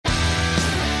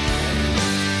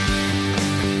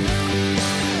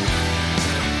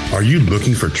Are you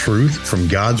looking for truth from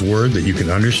God's Word that you can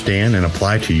understand and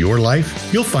apply to your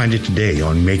life? You'll find it today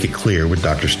on Make It Clear with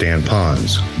Dr. Stan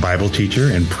Ponz, Bible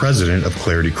teacher and president of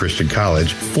Clarity Christian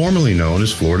College, formerly known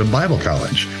as Florida Bible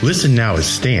College. Listen now as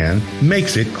Stan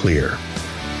makes it clear.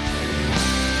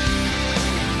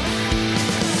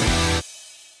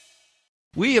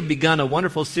 We have begun a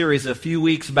wonderful series a few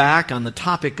weeks back on the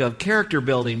topic of character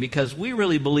building because we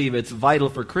really believe it's vital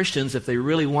for Christians if they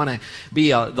really want to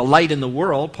be the light in the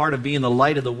world. Part of being the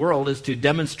light of the world is to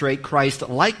demonstrate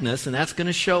Christ-likeness, and that's going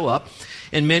to show up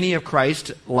in many of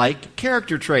Christ-like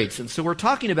character traits. And so we're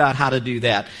talking about how to do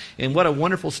that. And what a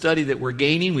wonderful study that we're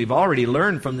gaining. We've already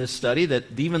learned from this study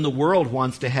that even the world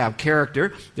wants to have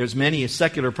character. There's many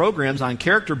secular programs on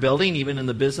character building, even in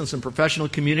the business and professional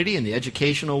community and the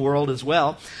educational world as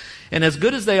well. And as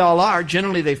good as they all are,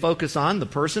 generally they focus on the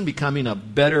person becoming a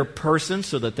better person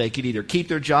so that they could either keep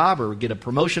their job or get a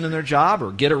promotion in their job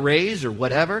or get a raise or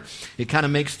whatever. It kind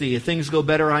of makes the things go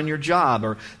better on your job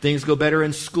or things go better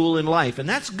in school and life. And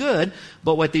that's good,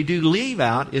 but what they do leave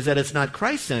out is that it's not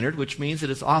Christ-centered, which means that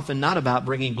it's often not about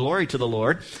bringing glory to the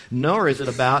Lord, nor is it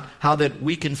about how that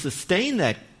we can sustain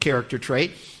that character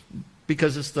trait,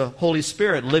 because it's the Holy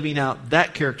Spirit living out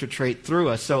that character trait through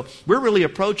us. So we're really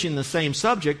approaching the same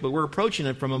subject, but we're approaching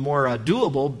it from a more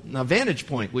doable vantage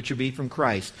point, which would be from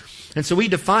Christ. And so we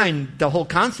define the whole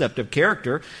concept of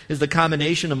character as the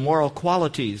combination of moral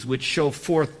qualities which show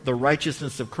forth the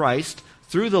righteousness of Christ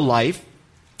through the life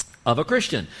of a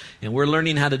Christian. And we're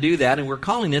learning how to do that, and we're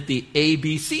calling it the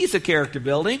ABCs of character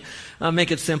building.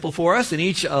 Make it simple for us. In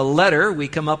each letter, we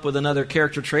come up with another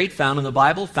character trait found in the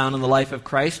Bible, found in the life of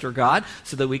Christ or God,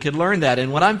 so that we could learn that.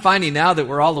 And what I'm finding now that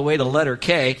we're all the way to letter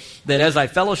K, that as I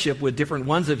fellowship with different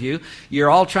ones of you,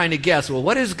 you're all trying to guess, well,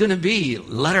 what is going to be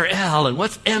letter L, and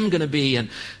what's M going to be? And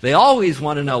they always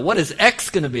want to know, what is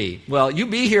X going to be? Well, you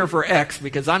be here for X,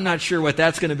 because I'm not sure what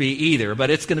that's going to be either,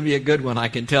 but it's going to be a good one, I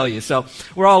can tell you. So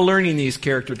we're all learning these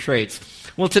character traits.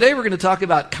 Well, today we're going to talk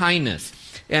about kindness.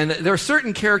 And there are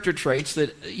certain character traits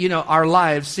that, our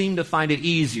lives seem to find it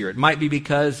easier. It might be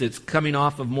because it's coming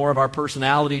off of more of our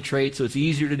personality traits, so it's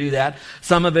easier to do that.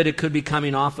 Some of it could be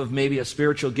coming off of maybe a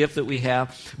spiritual gift that we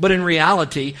have. But in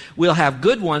reality, we'll have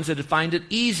good ones that find it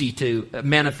easy to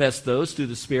manifest those through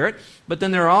the Spirit. But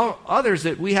then there are others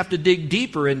that we have to dig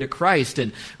deeper into Christ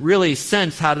and really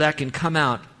sense how that can come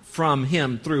out from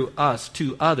Him through us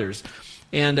to others.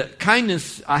 And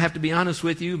kindness, I have to be honest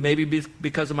with you, maybe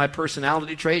because of my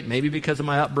personality trait, maybe because of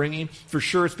my upbringing. For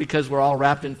sure it's because we're all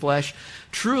wrapped in flesh.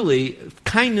 Truly,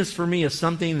 kindness for me is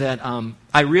something that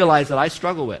I realize that I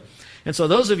struggle with. And so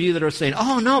those of you that are saying,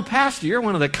 oh no, Pastor, you're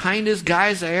one of the kindest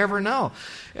guys I ever know.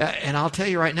 And I'll tell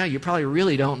you right now, you probably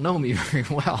really don't know me very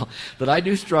well, but I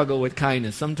do struggle with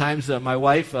kindness. Sometimes my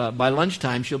wife, by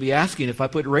lunchtime, she'll be asking if I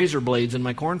put razor blades in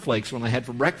my cornflakes when I had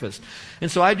for breakfast.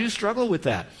 And so I do struggle with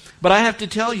that. But I have to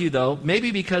tell you, though,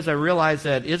 maybe because I realize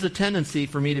that is a tendency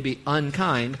for me to be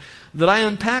unkind, that I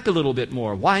unpack a little bit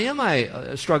more. Why am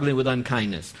I struggling with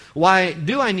unkindness? Why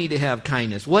do I need to have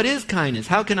kindness? What is kindness?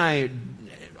 How can I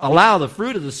allow the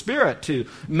fruit of the Spirit to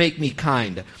make me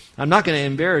kind? I'm not going to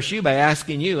embarrass you by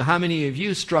asking you, how many of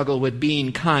you struggle with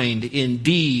being kind in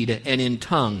deed and in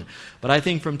tongue? But I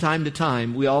think from time to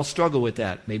time, we all struggle with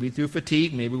that. Maybe through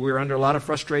fatigue, maybe we're under a lot of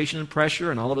frustration and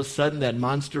pressure, and all of a sudden that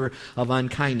monster of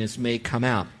unkindness may come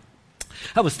out.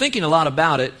 I was thinking a lot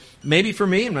about it. Maybe for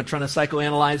me, I'm not trying to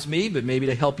psychoanalyze me, but maybe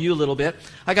to help you a little bit.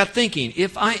 I got thinking,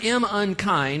 if I am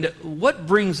unkind, what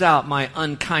brings out my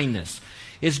unkindness?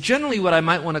 Is generally what I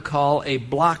might want to call a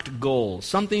blocked goal,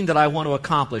 something that I want to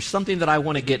accomplish, something that I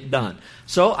want to get done.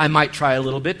 So I might try a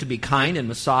little bit to be kind and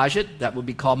massage it. That would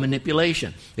be called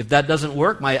manipulation. If that doesn't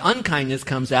work, my unkindness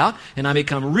comes out and I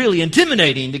become really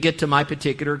intimidating to get to my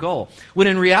particular goal. When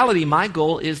in reality, my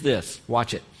goal is this.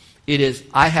 Watch it. It is,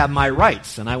 I have my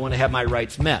rights and I want to have my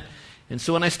rights met. And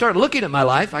so when I start looking at my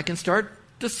life, I can start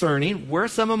discerning where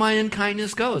some of my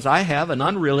unkindness goes. I have an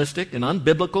unrealistic and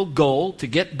unbiblical goal to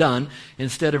get done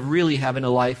instead of really having a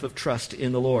life of trust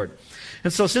in the Lord.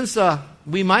 And so since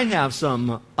we might have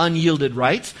some unyielded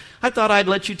rights, I thought I'd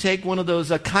let you take one of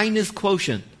those kindness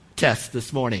quotient tests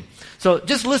this morning. So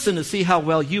just listen to see how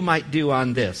well you might do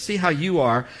on this. See how you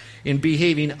are in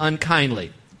behaving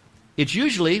unkindly. It's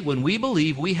usually when we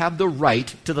believe we have the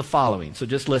right to the following. So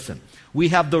just listen. We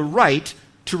have the right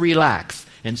to relax.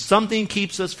 And something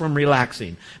keeps us from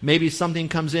relaxing. Maybe something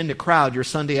comes in to crowd your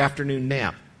Sunday afternoon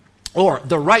nap. Or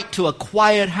the right to a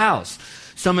quiet house.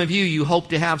 Some of you hope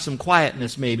to have some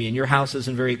quietness maybe, and your house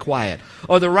isn't very quiet.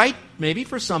 Or the right, maybe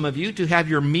for some of you, to have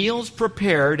your meals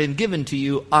prepared and given to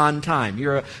you on time.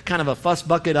 You're kind of a fuss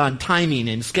bucket on timing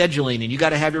and scheduling, and you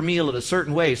got to have your meal at a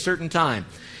certain way, a certain time.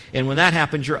 And when that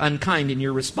happens, you're unkind in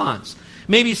your response.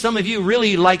 Maybe some of you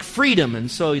really like freedom, and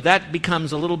so that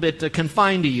becomes a little bit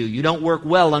confined to you. You don't work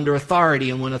well under authority,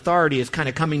 and when authority is kind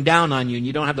of coming down on you and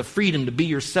you don't have the freedom to be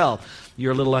yourself,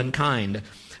 you're a little unkind.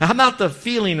 Now, how about the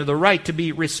feeling or the right to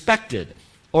be respected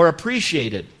or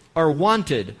appreciated or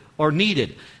wanted or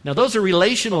needed? Now, those are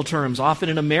relational terms, often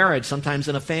in a marriage, sometimes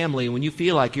in a family, when you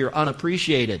feel like you're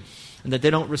unappreciated and that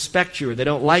they don't respect you or they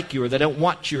don't like you or they don't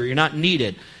want you or you're not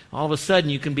needed. All of a sudden,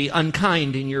 you can be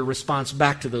unkind in your response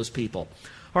back to those people.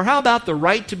 Or how about the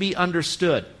right to be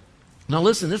understood? Now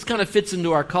listen, this kind of fits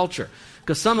into our culture,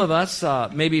 because some of us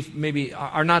maybe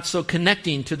are not so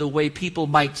connecting to the way people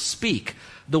might speak,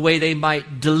 the way they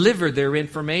might deliver their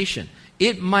information.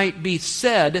 It might be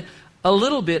said a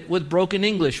little bit with broken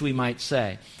English, we might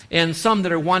say. And some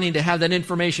that are wanting to have that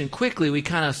information quickly, we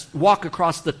kind of walk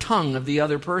across the tongue of the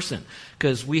other person,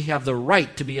 because we have the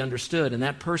right to be understood, and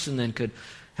that person then could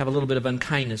have a little bit of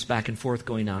unkindness back and forth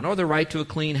going on. Or the right to a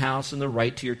clean house and the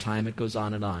right to your time. It goes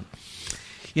on and on.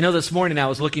 You know, this morning I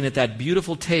was looking at that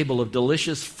beautiful table of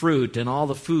delicious fruit and all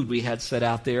the food we had set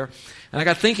out there. And I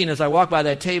got thinking as I walked by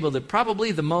that table that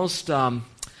probably the most,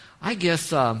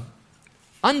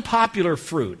 unpopular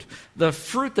fruit, the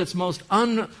fruit that's most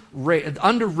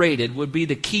underrated would be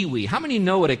the kiwi. How many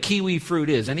know what a kiwi fruit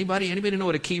is? Anybody know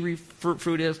what a kiwi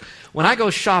fruit is? When I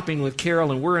go shopping with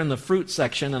Carol and we're in the fruit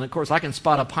section, and of course I can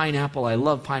spot a pineapple. I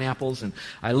love pineapples and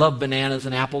I love bananas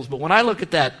and apples. But when I look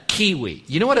at that kiwi,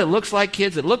 you know what it looks like,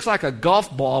 kids? It looks like a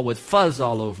golf ball with fuzz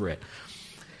all over it.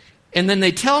 And then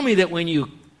they tell me that when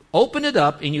you open it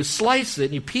up and you slice it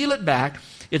and you peel it back,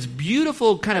 it's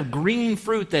beautiful kind of green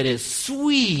fruit that is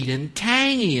sweet and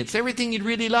tangy. It's everything you'd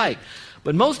really like.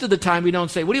 But most of the time we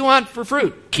don't say, what do you want for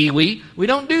fruit? Kiwi. We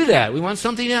don't do that. We want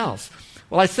something else.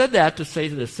 Well, I said that to say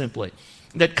this simply,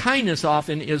 that kindness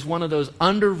often is one of those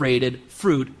underrated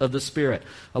fruit of the Spirit.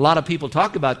 A lot of people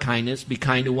talk about kindness, be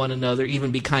kind to one another,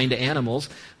 even be kind to animals,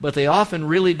 but they often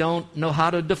really don't know how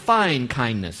to define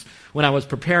kindness. When I was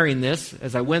preparing this,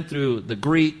 as I went through the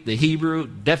Greek, the Hebrew,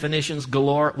 definitions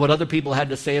galore, what other people had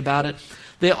to say about it,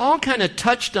 they all kind of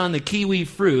touched on the kiwi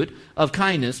fruit of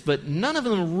kindness, but none of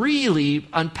them really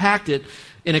unpacked it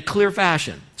in a clear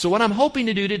fashion. So what I'm hoping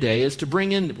to do today is to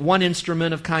bring in one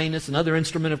instrument of kindness, another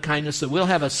instrument of kindness, so we'll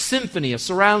have a symphony, a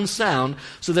surround sound,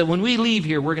 so that when we leave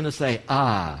here, we're going to say,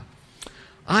 I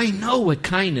know what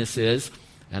kindness is,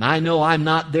 and I know I'm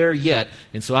not there yet,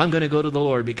 and so I'm going to go to the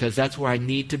Lord because that's where I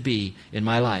need to be in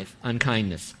my life,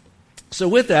 unkindness. So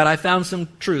with that, I found some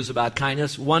truths about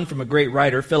kindness. One from a great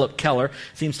writer, Philip Keller,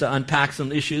 seems to unpack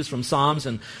some issues from Psalms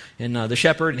and the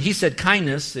Shepherd. And he said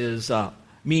kindness is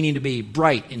meaning to be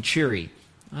bright and cheery.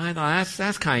 I thought,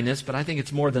 that's kindness, but I think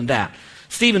it's more than that.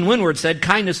 Stephen Winward said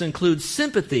kindness includes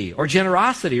sympathy or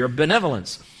generosity or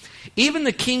benevolence. Even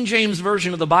the King James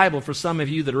Version of the Bible, for some of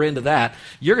you that are into that,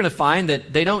 you're going to find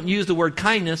that they don't use the word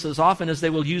kindness as often as they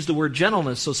will use the word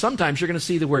gentleness. So sometimes you're going to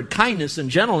see the word kindness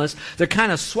and gentleness, they're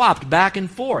kind of swapped back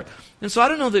and forth. And so I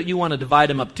don't know that you want to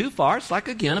divide them up too far. It's like,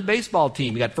 again, a baseball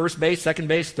team. You got first base, second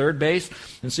base, third base.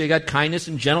 And so you got kindness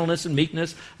and gentleness and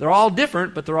meekness. They're all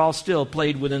different, but they're all still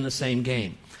played within the same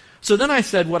game. So then I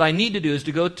said what I need to do is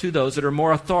to go to those that are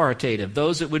more authoritative,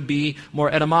 those that would be more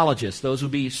etymologists, those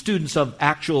would be students of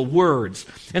actual words.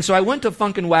 And so I went to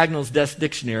Funk and Wagnall's Desk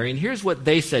Dictionary, and here's what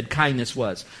they said kindness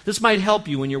was. This might help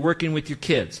you when you're working with your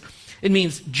kids. It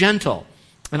means gentle.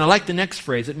 And I like the next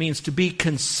phrase. It means to be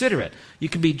considerate. You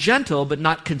can be gentle but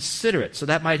not considerate, so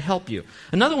that might help you.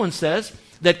 Another one says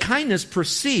that kindness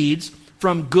proceeds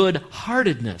from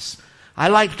good-heartedness. I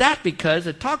like that because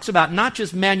it talks about not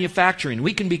just manufacturing.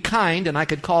 We can be kind, and I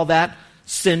could call that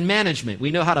sin management.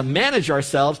 We know how to manage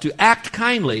ourselves to act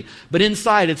kindly, but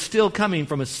inside it's still coming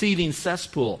from a seething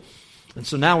cesspool. And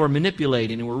so now we're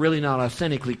manipulating, and we're really not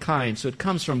authentically kind. So it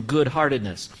comes from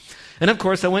good-heartedness. And of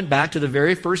course, I went back to the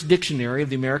very first dictionary of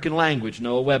the American language,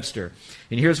 Noah Webster.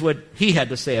 And here's what he had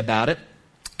to say about it.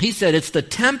 He said it's the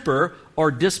temper or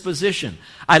disposition.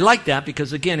 I like that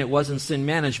because, again, it wasn't sin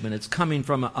management. It's coming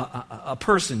from a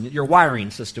person, your wiring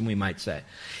system, we might say.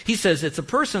 He says it's a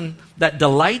person that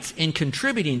delights in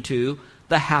contributing to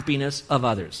the happiness of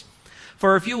others.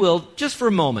 For, if you will, just for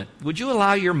a moment, would you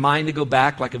allow your mind to go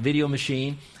back like a video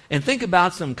machine and think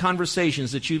about some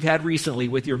conversations that you've had recently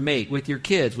with your mate, with your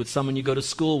kids, with someone you go to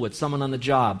school with, someone on the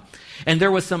job, and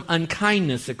there was some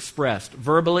unkindness expressed,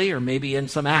 verbally or maybe in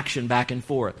some action back and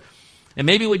forth. And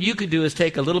maybe what you could do is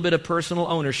take a little bit of personal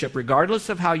ownership, regardless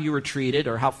of how you were treated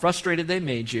or how frustrated they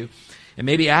made you, and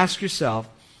maybe ask yourself,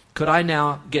 could I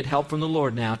now get help from the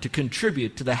Lord now to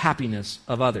contribute to the happiness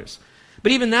of others?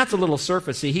 But even that's a little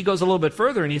surfacey. He goes a little bit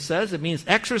further and he says it means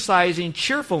exercising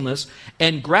cheerfulness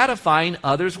and gratifying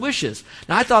others' wishes.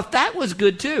 Now, I thought that was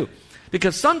good too,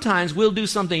 because sometimes we'll do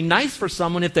something nice for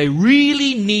someone if they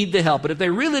really need the help. But if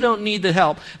they really don't need the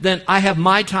help, then I have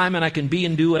my time and I can be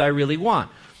and do what I really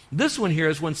want. This one here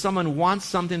is when someone wants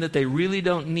something that they really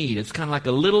don't need. It's kind of like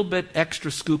a little bit extra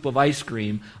scoop of ice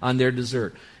cream on their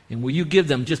dessert. And will you give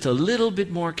them just a little bit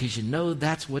more because you know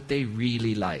that's what they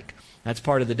really like? That's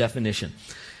part of the definition.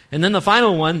 And then the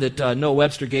final one that Noah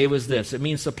Webster gave was this. It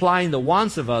means supplying the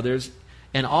wants of others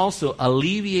and also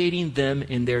alleviating them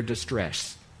in their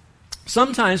distress.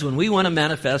 Sometimes when we want to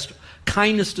manifest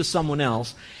kindness to someone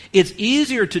else, it's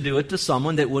easier to do it to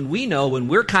someone that when we know when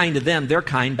we're kind to them, they're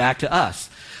kind back to us.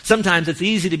 Sometimes it's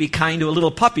easy to be kind to a little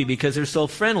puppy because they're so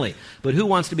friendly. But who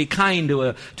wants to be kind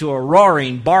to a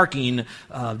roaring, barking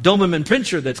Doberman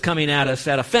Pinscher that's coming at us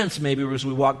at a fence maybe as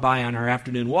we walk by on our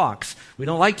afternoon walks? We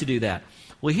don't like to do that.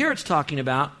 Well, here it's talking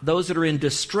about those that are in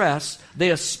distress. They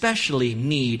especially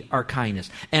need our kindness.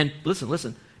 And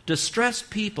listen, distressed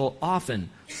people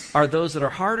often are those that are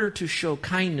harder to show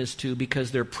kindness to because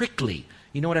they're prickly.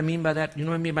 You know what I mean by that? You know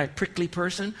what I mean by prickly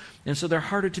person? And so they're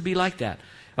harder to be like that.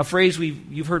 A phrase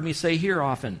you've heard me say here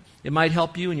often, it might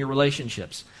help you in your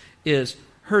relationships, is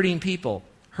hurting people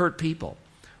hurt people.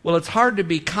 Well, it's hard to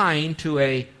be kind to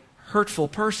a hurtful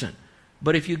person.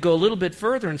 But if you go a little bit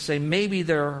further and say maybe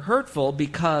they're hurtful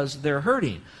because they're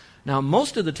hurting. Now,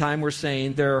 most of the time we're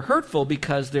saying they're hurtful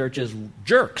because they're just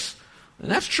jerks. And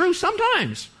that's true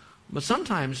sometimes. But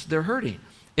sometimes they're hurting.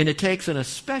 And it takes an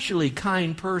especially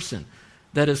kind person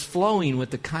that is flowing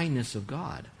with the kindness of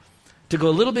God to go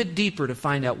a little bit deeper to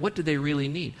find out what do they really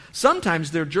need.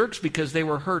 Sometimes they're jerks because they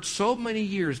were hurt so many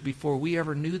years before we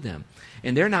ever knew them.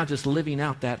 And they're now just living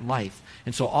out that life.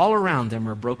 And so all around them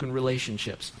are broken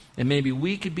relationships. And maybe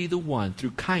we could be the one,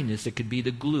 through kindness, that could be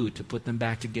the glue to put them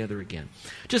back together again.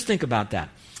 Just think about that.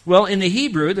 Well, in the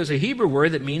Hebrew, there's a Hebrew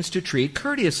word that means to treat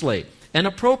courteously and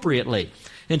appropriately.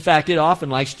 In fact, it often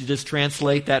likes to just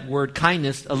translate that word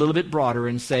kindness a little bit broader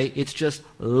and say it's just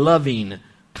loving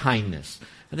kindness.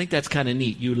 I think that's kind of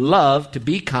neat. You love to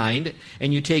be kind,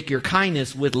 and you take your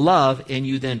kindness with love, and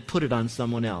you then put it on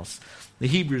someone else. The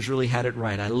Hebrews really had it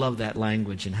right. I love that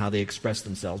language and how they express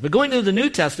themselves. But going to the New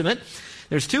Testament,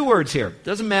 there's two words here.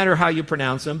 Doesn't matter how you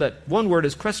pronounce them, but one word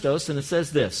is Christos, and it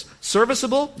says this: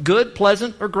 serviceable, good,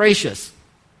 pleasant, or gracious.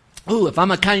 Ooh, if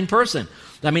I'm a kind person,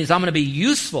 that means I'm going to be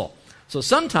useful. So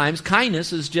sometimes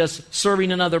kindness is just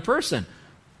serving another person.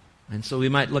 And so we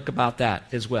might look about that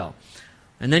as well.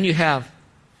 And then you have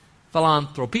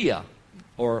philanthropia,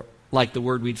 or like the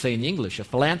word we'd say in English, a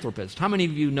philanthropist. How many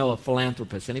of you know a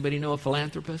philanthropist? Anybody know a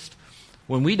philanthropist?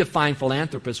 When we define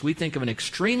philanthropist, we think of an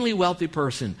extremely wealthy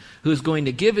person who's going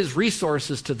to give his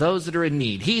resources to those that are in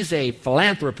need. He's a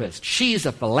philanthropist. She's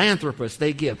a philanthropist.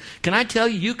 They give. Can I tell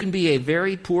you, you can be a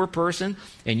very poor person,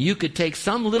 and you could take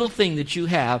some little thing that you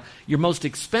have, your most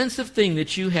expensive thing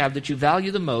that you have that you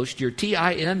value the most, your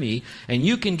TIME, and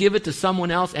you can give it to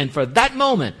someone else, and for that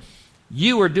moment,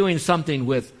 you are doing something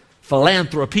with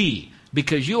philanthropy,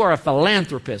 because you are a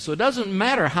philanthropist. So it doesn't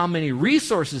matter how many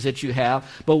resources that you have,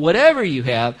 but whatever you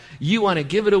have, you want to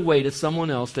give it away to someone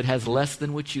else that has less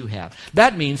than what you have.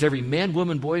 That means every man,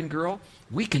 woman, boy, and girl,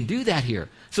 we can do that here.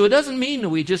 So it doesn't mean that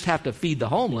we just have to feed the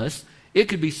homeless. It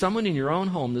could be someone in your own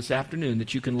home this afternoon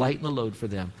that you can lighten the load for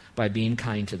them by being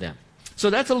kind to them. So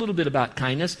that's a little bit about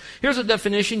kindness. Here's a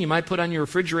definition you might put on your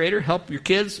refrigerator. Help your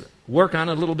kids work on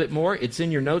it a little bit more. It's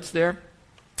in your notes there.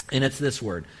 And it's this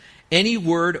word: any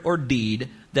word or deed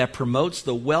that promotes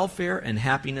the welfare and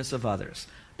happiness of others.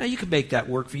 Now, you can make that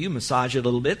work for you, massage it a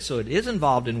little bit, so it is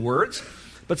involved in words.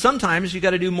 But sometimes you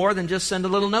got to do more than just send a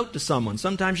little note to someone.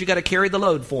 Sometimes you got to carry the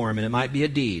load for them, and it might be a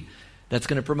deed that's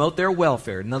going to promote their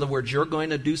welfare. In other words, you're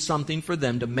going to do something for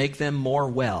them to make them more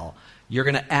well. You're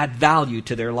going to add value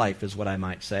to their life, is what I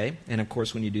might say. And of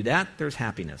course, when you do that, there's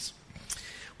happiness.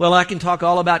 Well, I can talk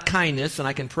all about kindness, and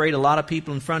I can parade a lot of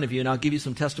people in front of you, and I'll give you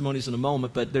some testimonies in a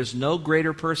moment, but there's no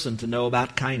greater person to know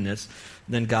about kindness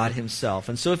than God himself.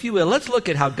 And so if you will, let's look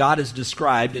at how God is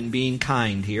described in being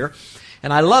kind here.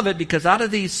 And I love it because out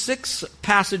of these 6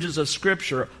 passages of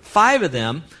Scripture, 5 of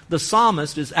them, the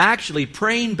psalmist is actually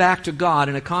praying back to God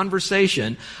in a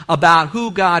conversation about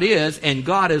who God is, and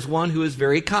God is one who is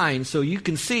very kind. So you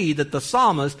can see that the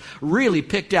psalmist really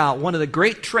picked out one of the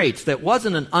great traits that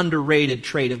wasn't an underrated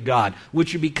trait of God,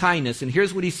 which would be kindness. And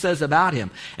here's what he says about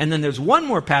him. And then there's one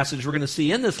more passage we're going to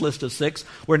see in this list of 6,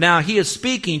 where now he is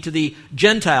speaking to the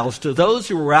Gentiles, to those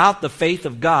who were out the faith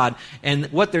of God, and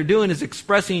what they're doing is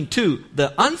expressing to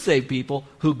the unsaved people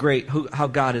how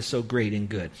God is so great and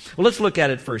good. Well, let's look at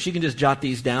it first. You can just jot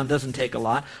these down. It doesn't take a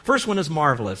lot. First one is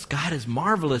marvelous. God is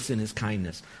marvelous in his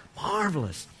kindness.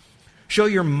 Marvelous. Show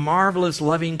your marvelous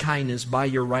loving kindness by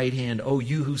your right hand, O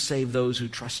you who save those who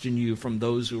trust in you from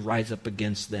those who rise up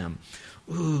against them.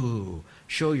 Ooh,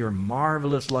 show your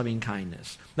marvelous loving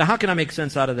kindness. Now, how can I make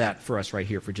sense out of that for us right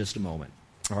here for just a moment?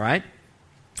 All right?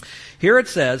 Here it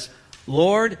says,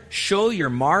 Lord, show your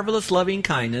marvelous loving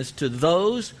kindness to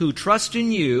those who trust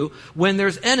in you when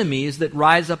there's enemies that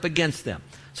rise up against them.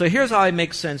 So here's how it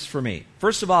makes sense for me.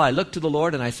 First of all, I look to the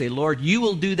Lord and I say, Lord, you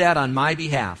will do that on my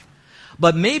behalf.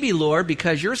 But maybe, Lord,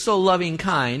 because you're so loving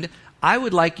kind, I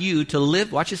would like you to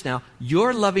live, watch this now,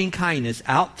 your loving kindness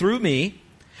out through me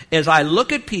as I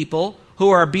look at people who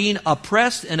are being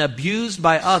oppressed and abused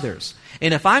by others.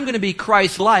 And if I'm going to be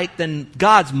Christ-like, then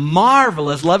God's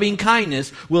marvelous loving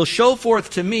kindness will show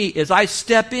forth to me as I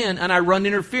step in and I run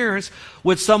interference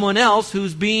with someone else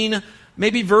who's being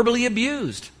maybe verbally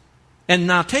abused. And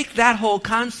now take that whole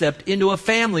concept into a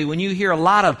family when you hear a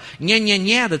lot of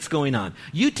nya that's going on.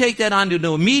 You take that onto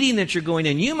a meeting that you're going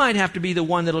in. You might have to be the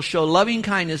one that'll show loving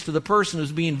kindness to the person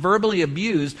who's being verbally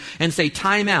abused and say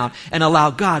time out and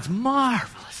allow God's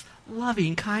marvelous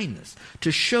loving kindness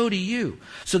to show to you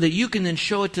so that you can then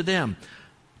show it to them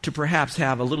to perhaps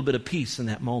have a little bit of peace in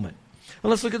that moment.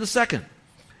 Well, let's look at the second.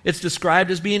 It's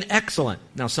described as being excellent.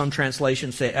 Now, some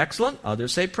translations say excellent,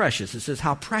 others say precious. It says,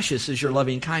 how precious is your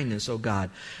loving kindness, O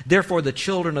God. Therefore, the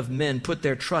children of men put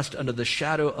their trust under the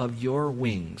shadow of your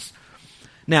wings.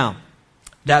 Now,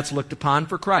 that's looked upon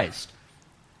for Christ.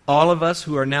 All of us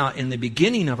who are now in the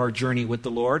beginning of our journey with the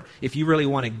Lord, if you really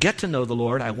want to get to know the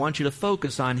Lord, I want you to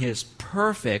focus on his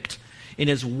perfect and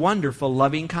his wonderful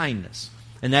loving kindness.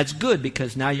 And that's good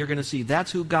because now you're going to see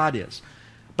that's who God is.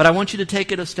 But I want you to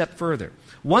take it a step further.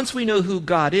 Once we know who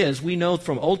God is, we know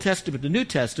from Old Testament to New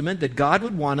Testament that God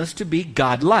would want us to be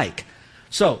God-like.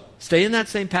 So, stay in that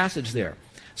same passage there.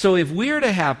 So if we are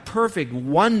to have perfect,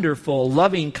 wonderful,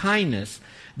 loving kindness,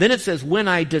 then it says, when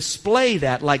I display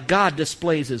that like God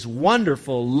displays his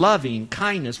wonderful, loving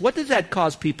kindness, what does that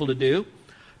cause people to do?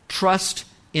 Trust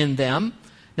in them.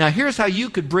 Now, here's how you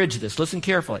could bridge this. Listen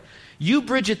carefully. You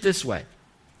bridge it this way.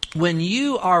 When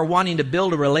you are wanting to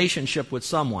build a relationship with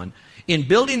someone, in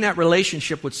building that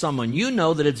relationship with someone, you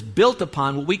know that it's built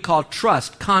upon what we call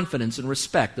trust, confidence, and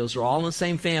respect. Those are all in the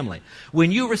same family.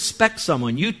 When you respect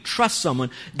someone, you trust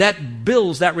someone, that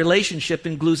builds that relationship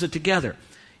and glues it together.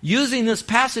 Using this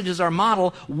passage as our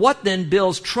model, what then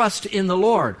builds trust in the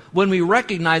Lord? When we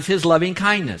recognize his loving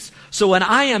kindness. So when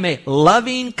I am a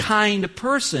loving, kind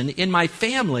person in my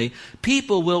family,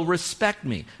 people will respect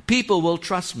me. People will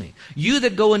trust me. You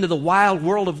that go into the wild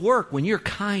world of work, when you're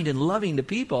kind and loving to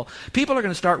people, people are going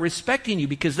to start respecting you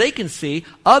because they can see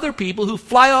other people who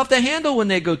fly off the handle when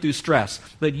they go through stress.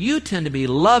 But you tend to be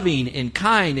loving and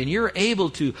kind, and you're able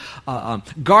to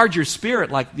guard your spirit,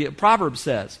 like the proverb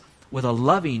says, with a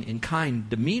loving and kind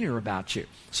demeanor about you.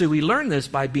 So we learn this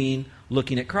by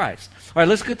looking at Christ. All right,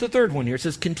 let's get the third one here. It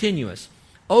says continuous.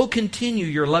 Oh, continue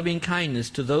your loving kindness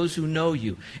to those who know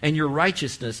you, and your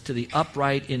righteousness to the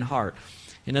upright in heart.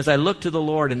 And as I look to the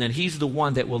Lord, and that he's the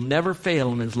one that will never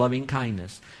fail in his loving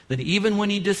kindness, that even when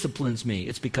he disciplines me,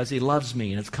 it's because he loves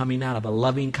me, and it's coming out of a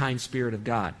loving, kind spirit of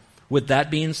God. With that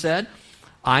being said,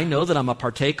 I know that I'm a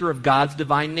partaker of God's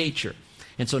divine nature.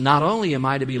 And so not only am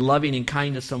I to be loving and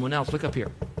kind to someone else, look up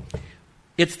here.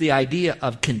 It's the idea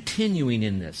of continuing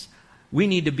in this. We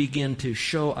need to begin to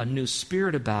show a new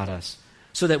spirit about us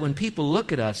so that when people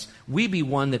look at us, we be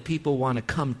one that people want to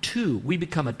come to. We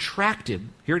become attractive.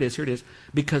 Here it is,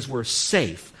 because we're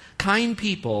safe. Kind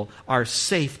people are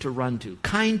safe to run to.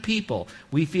 Kind people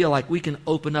we feel like we can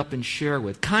open up and share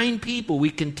with. Kind people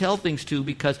we can tell things to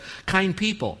because kind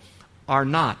people are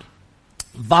not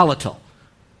volatile.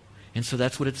 And so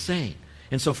that's what it's saying.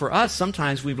 And so for us,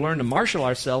 sometimes we've learned to marshal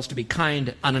ourselves to be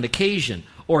kind on an occasion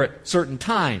or at certain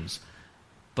times.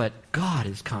 But God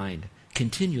is kind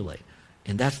continually.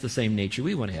 And that's the same nature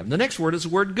we want to have. And the next word is the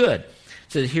word good. It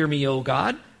says, hear me, O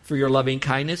God, for your loving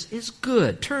kindness is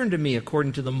good. Turn to me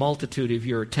according to the multitude of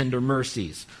your tender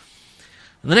mercies.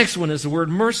 And the next one is the word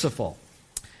merciful.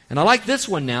 And I like this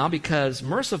one now because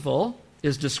merciful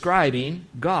is describing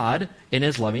God in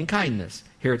his loving kindness.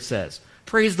 Here it says,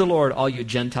 praise the Lord, all you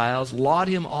Gentiles. Laud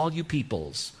him, all you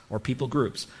peoples, or people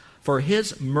groups. For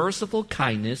his merciful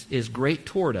kindness is great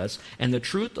toward us, and the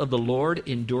truth of the Lord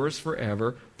endures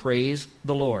forever. Praise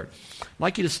the Lord. I'd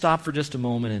like you to stop for just a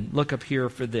moment and look up here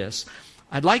for this.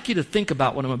 I'd like you to think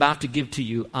about what I'm about to give to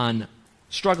you on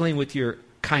struggling with your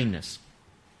kindness.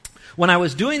 When I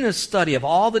was doing this study of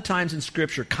all the times in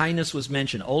Scripture kindness was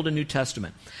mentioned, Old and New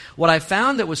Testament, what I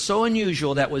found that was so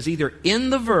unusual that was either in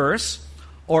the verse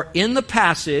or in the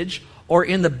passage or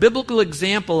in the biblical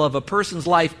example of a person's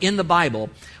life in the Bible,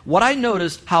 what I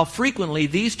noticed how frequently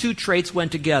these two traits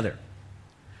went together.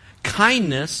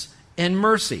 Kindness and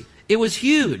mercy. It was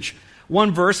huge.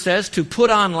 One verse says to put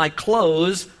on like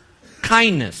clothes,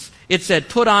 kindness. It said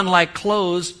put on like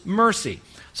clothes, mercy.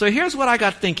 So here's what I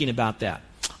got thinking about that.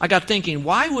 I got thinking,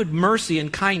 why would mercy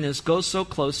and kindness go so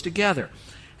close together?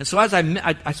 And so as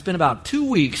I spent about 2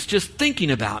 weeks just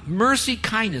thinking about mercy,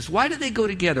 kindness. Why do they go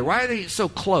together? Why are they so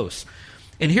close?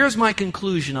 And here's my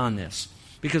conclusion on this.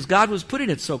 Because God was putting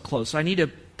it so close, I need to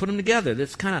put them together.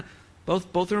 That's kind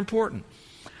of, both are important.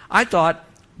 I thought,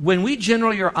 when we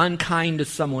generally are unkind to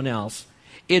someone else,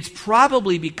 it's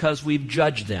probably because we've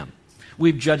judged them.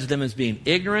 We've judged them as being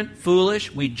ignorant,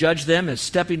 foolish. We judge them as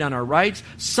stepping on our rights.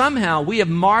 Somehow we have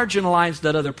marginalized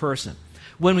that other person.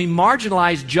 When we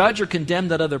marginalize, judge, or condemn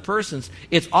that other person,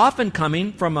 it's often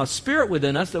coming from a spirit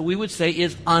within us that we would say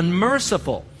is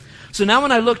unmerciful. So now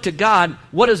when I look to God,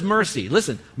 what is mercy?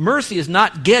 Listen, mercy is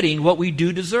not getting what we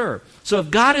do deserve. So if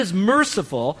God is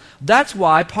merciful, that's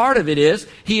why part of it is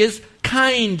He is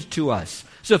kind to us.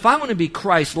 So if I want to be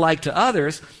Christ-like to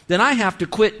others, then I have to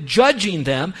quit judging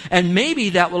them, and maybe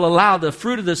that will allow the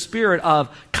fruit of the Spirit of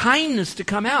kindness to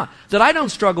come out. That I don't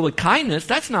struggle with kindness,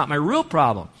 that's not my real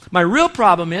problem. My real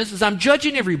problem is I'm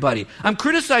judging everybody. I'm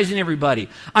criticizing everybody.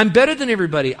 I'm better than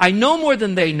everybody. I know more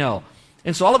than they know.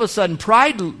 And so all of a sudden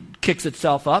pride kicks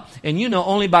itself up, and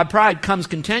only by pride comes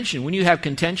contention. When you have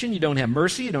contention, you don't have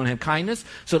mercy, you don't have kindness,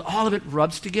 so all of it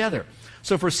rubs together.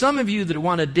 So for some of you that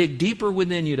want to dig deeper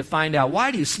within you to find out,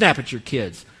 why do you snap at your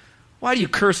kids? Why do you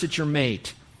curse at your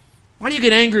mate? Why do you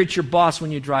get angry at your boss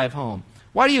when you drive home?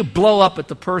 Why do you blow up at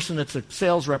the person that's a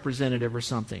sales representative or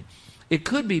something? It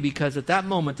could be because at that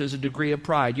moment there's a degree of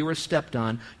pride. You were stepped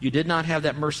on. You did not have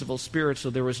that merciful spirit, so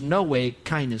there was no way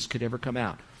kindness could ever come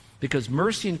out. Because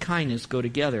mercy and kindness go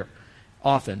together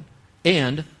often.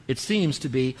 And it seems to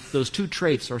be those two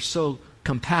traits are so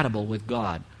compatible with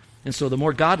God. And so the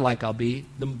more godlike I'll be,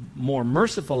 the more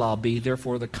merciful I'll be,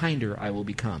 therefore the kinder I will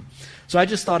become. So I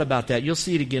just thought about that. You'll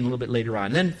see it again a little bit later on.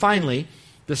 And then finally,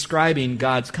 describing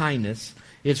God's kindness,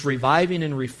 it's reviving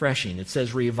and refreshing. It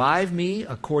says, revive me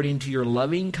according to your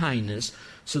loving kindness,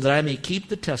 so that I may keep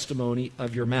the testimony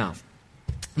of your mouth.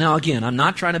 Now again, I'm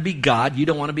not trying to be God. You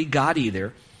don't want to be God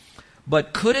either.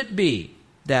 But could it be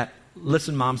that,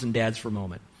 listen moms and dads for a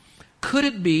moment, could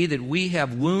it be that we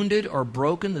have wounded or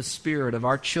broken the spirit of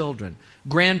our children,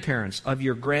 grandparents, of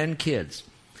your grandkids,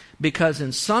 because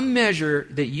in some measure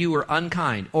that you were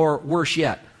unkind, or worse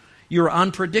yet, you're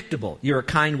unpredictable. You're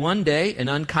kind one day and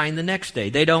unkind the next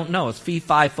day. They don't know. It's fee,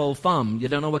 fi, fo, fum. You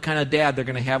don't know what kind of dad they're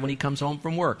going to have when he comes home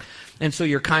from work. And so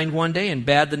you're kind one day and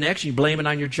bad the next. You blame it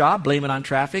on your job, blame it on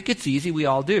traffic. It's easy. We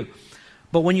all do.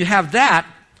 But when you have that,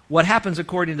 what happens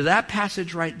according to that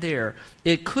passage right there,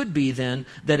 it could be then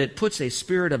that it puts a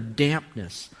spirit of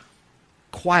dampness,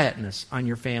 quietness on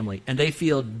your family, and they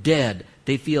feel dead.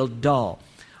 They feel dull.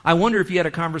 I wonder if you had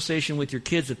a conversation with your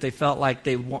kids if they felt like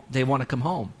they want to come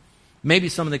home. Maybe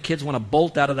some of the kids want to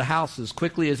bolt out of the house as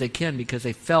quickly as they can because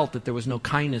they felt that there was no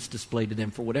kindness displayed to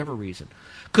them for whatever reason.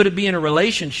 Could it be in a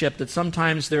relationship that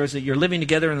sometimes you're living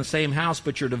together in the same house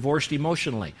but you're divorced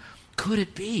emotionally? Could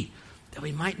it be that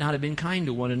we might not have been kind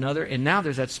to one another, and now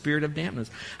there's that spirit of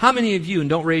dampness? How many of you, and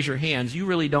don't raise your hands, you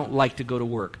really don't like to go to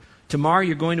work? Tomorrow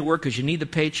you're going to work because you need the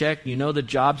paycheck, you know the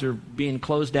jobs are being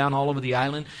closed down all over the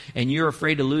island, and you're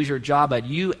afraid to lose your job, but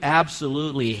you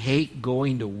absolutely hate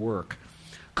going to work.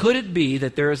 Could it be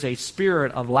that there is a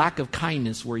spirit of lack of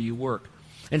kindness where you work?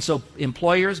 And so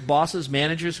employers, bosses,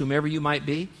 managers, whomever you might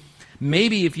be,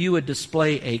 maybe if you would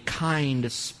display a kind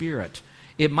spirit,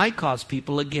 it might cause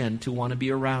people again to want to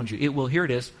be around you. It will, here it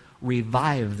is,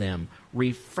 revive them,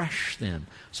 refresh them.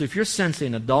 So if you're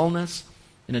sensing a dullness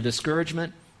and a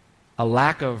discouragement, a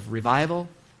lack of revival,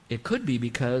 it could be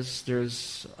because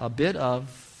there's a bit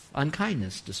of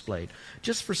unkindness displayed.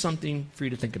 Just for something for you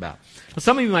to think about. Now,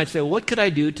 some of you might say, well, what could I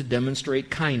do to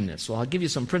demonstrate kindness? Well, I'll give you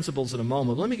some principles in a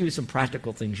moment, but let me give you some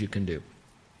practical things you can do.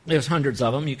 There's hundreds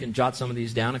of them. You can jot some of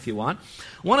these down if you want.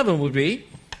 One of them would be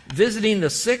visiting the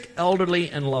sick, elderly,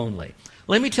 and lonely.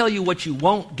 Let me tell you what you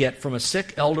won't get from a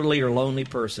sick, elderly, or lonely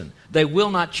person. They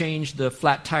will not change the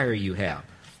flat tire you have.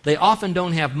 They often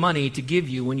don't have money to give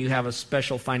you when you have a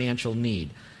special financial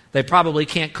need. They probably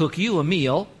can't cook you a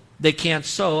meal. They can't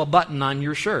sew a button on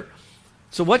your shirt.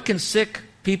 So what can sick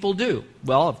people do?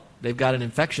 Well, if they've got an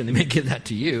infection, they may give that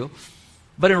to you.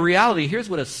 But in reality, here's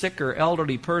what a sick or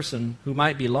elderly person who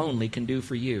might be lonely can do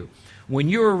for you. When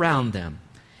you're around them,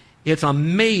 It's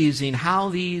amazing how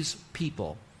these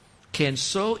people can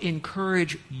so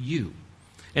encourage you.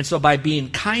 And so by being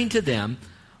kind to them,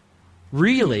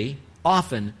 really,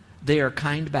 often, they are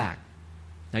kind back.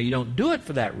 Now, you don't do it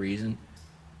for that reason,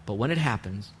 but when it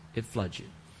happens, it floods you.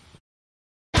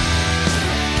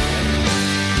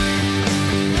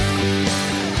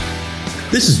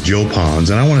 This is Joe Ponz,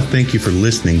 and I want to thank you for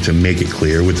listening to Make It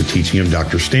Clear with the teaching of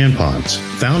Dr. Stan Ponz,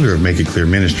 founder of Make It Clear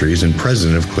Ministries and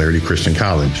president of Clarity Christian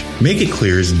College. Make It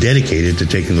Clear is dedicated to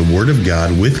taking the Word of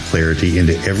God with clarity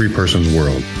into every person's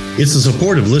world. It's the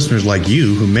support of listeners like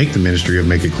you who make the ministry of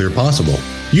Make It Clear possible.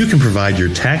 You can provide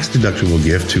your tax-deductible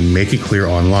gift to Make It Clear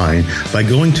online by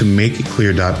going to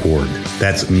makeitclear.org.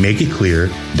 That's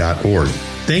makeitclear.org.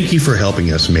 Thank you for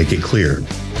helping us make it clear.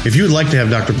 If you would like to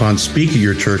have Dr. Ponz speak at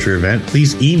your church or event,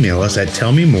 please email us at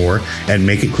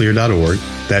tellmemore@makeitclear.org.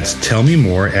 That's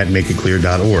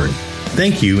tellmemore@makeitclear.org.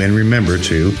 Thank you, and remember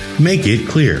to make it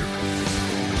clear.